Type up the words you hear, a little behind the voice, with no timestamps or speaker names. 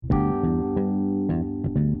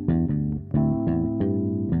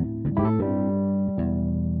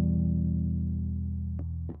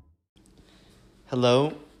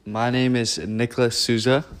Hello, my name is Nicholas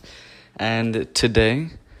Souza, and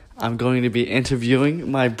today I'm going to be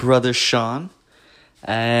interviewing my brother Sean,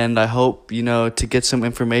 and I hope, to get some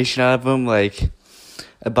information out of him,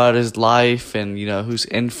 about his life and, who's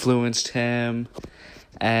influenced him,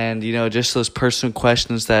 and, just those personal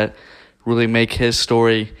questions that really make his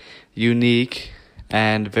story unique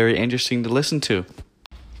and very interesting to listen to.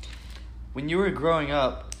 When you were growing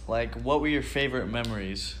up, what were your favorite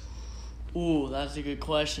memories? Ooh, that's a good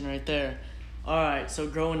question right there. Alright, so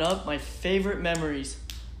growing up, my favorite memories.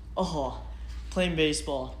 Playing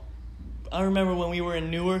baseball. I remember when we were in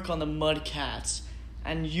Newark on the Mudcats,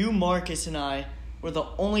 and you, Marcus, and I were the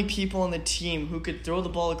only people on the team who could throw the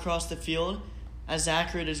ball across the field as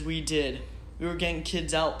accurate as we did. We were getting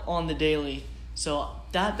kids out on the daily. So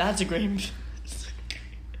that's a great...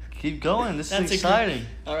 Keep going, this is exciting.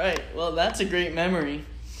 Alright, well, that's a great memory.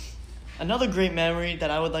 Another great memory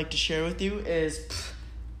that I would like to share with you is,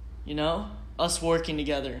 us working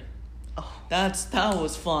together. That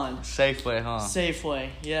was fun. Safeway, huh?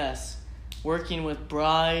 Safeway, yes. Working with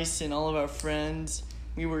Bryce and all of our friends.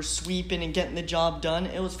 We were sweeping and getting the job done.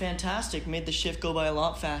 It was fantastic. Made the shift go by a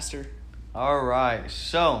lot faster. All right.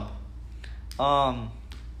 So,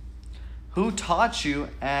 who taught you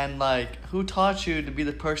to be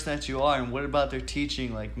the person that you are, and what about their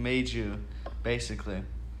teaching made you, basically?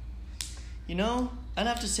 I'd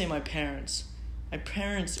have to say my parents. My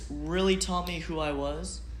parents really taught me who I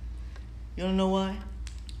was. You wanna know why?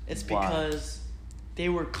 It's because they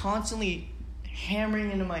were constantly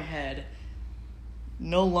hammering into my head,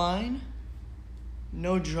 no line,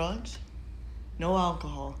 no drugs, no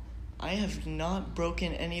alcohol. I have not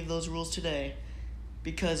broken any of those rules today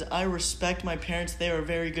because I respect my parents. They are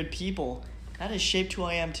very good people. That has shaped who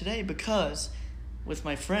I am today because with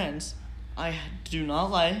my friends, I do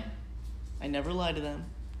not lie. I never lie to them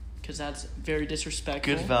because that's very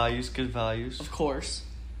disrespectful. Good values. Of course.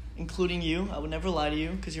 Including you. I would never lie to you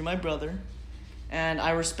because you're my brother. And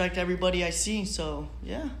I respect everybody I see, so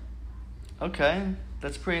yeah. Okay,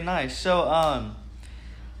 that's pretty nice. So,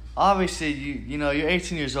 obviously, you're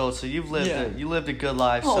 18 years old, so you've lived a good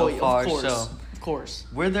life so far. Of course.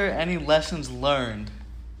 Were there any lessons learned?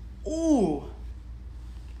 Ooh.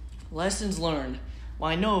 Lessons learned. Well,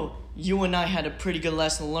 I know you and I had a pretty good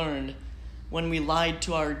lesson learned when we lied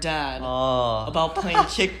to our dad about playing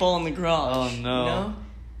kickball in the garage. Oh, no.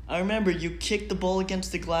 I remember you kicked the ball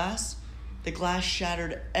against the glass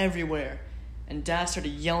shattered everywhere, and Dad started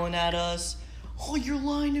yelling at us, you're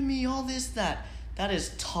lying to me, all this, that. That has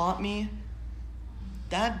taught me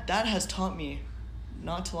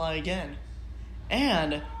not to lie again.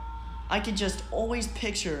 And I could just always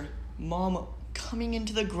picture Mom coming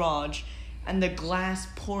into the garage and the glass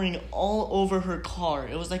pouring all over her car.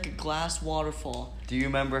 It was like a glass waterfall. Do you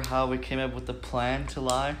remember how we came up with the plan to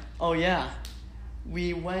lie? Oh, yeah.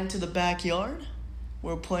 We went to the backyard.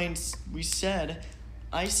 I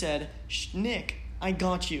said, Nick, I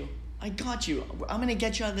got you. I'm going to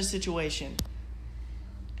get you out of this situation.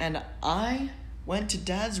 And I went to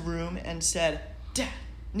Dad's room and said, Dad,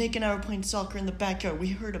 Nick and I were playing soccer in the backyard. We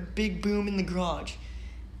heard a big boom in the garage.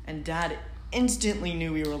 And Dad instantly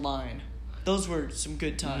knew we were lying. Those were some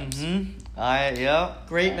good times. Mm-hmm.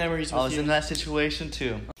 Great memories with you. I was in that situation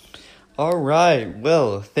too. All right.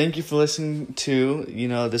 Well, thank you for listening to,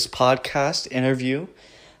 this podcast interview.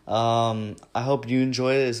 I hope you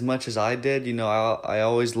enjoyed it as much as I did. I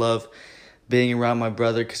always love being around my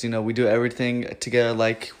brother because, we do everything together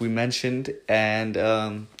like we mentioned. And,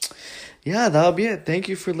 that'll be it. Thank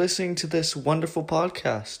you for listening to this wonderful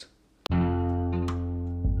podcast.